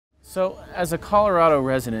So as a Colorado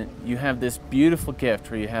resident, you have this beautiful gift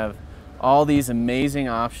where you have all these amazing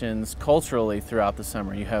options culturally throughout the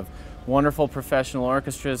summer. You have wonderful professional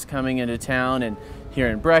orchestras coming into town, and here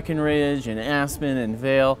in Breckenridge and Aspen and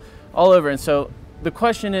Vail, all over. And so the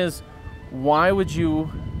question is, why would you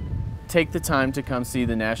take the time to come see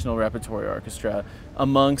the National Repertory Orchestra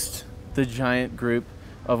amongst the giant group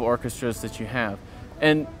of orchestras that you have?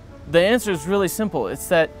 And the answer is really simple. It's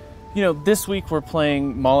that, you know, this week we're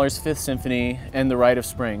playing Mahler's Fifth Symphony and The Rite of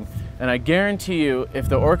Spring. And I guarantee you, if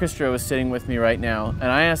the orchestra was sitting with me right now and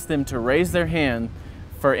I asked them to raise their hand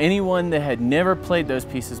for anyone that had never played those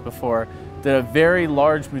pieces before, that a very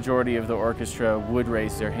large majority of the orchestra would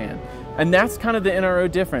raise their hand. And that's kind of the NRO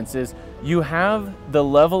difference, is you have the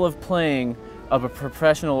level of playing of a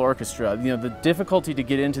professional orchestra. You know, the difficulty to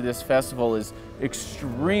get into this festival is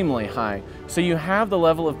extremely high. So you have the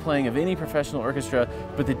level of playing of any professional orchestra,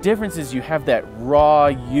 but the difference is you have that raw,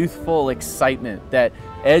 youthful excitement, that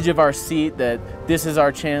edge of our seat, that this is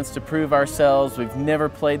our chance to prove ourselves. We've never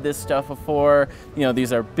played this stuff before. You know,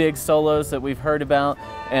 these are big solos that we've heard about,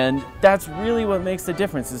 and that's really what makes the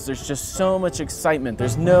difference, is there's just so much excitement.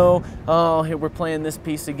 There's no, oh, here we're playing this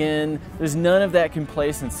piece again. There's none of that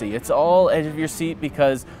complacency. It's all edge of your seat,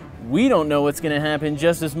 because we don't know what's going to happen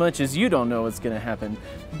just as much as you don't know what's going to happen.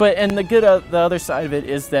 And the other side of it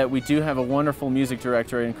is that we do have a wonderful music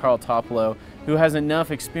director in Carl Topolo, who has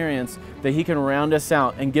enough experience that he can round us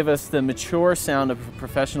out and give us the mature sound of a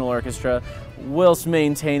professional orchestra whilst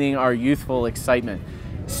maintaining our youthful excitement.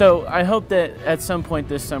 So I hope that at some point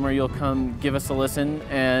this summer you'll come give us a listen,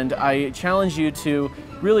 and I challenge you to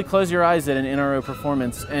really close your eyes at an NRO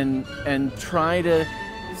performance and try to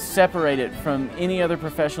separate it from any other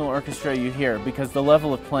professional orchestra you hear, because the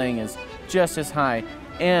level of playing is just as high,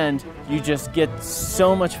 and you just get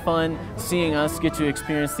so much fun seeing us get to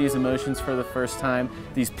experience these emotions for the first time,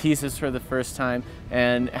 these pieces for the first time,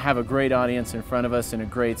 and have a great audience in front of us in a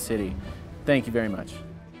great city. Thank you very much.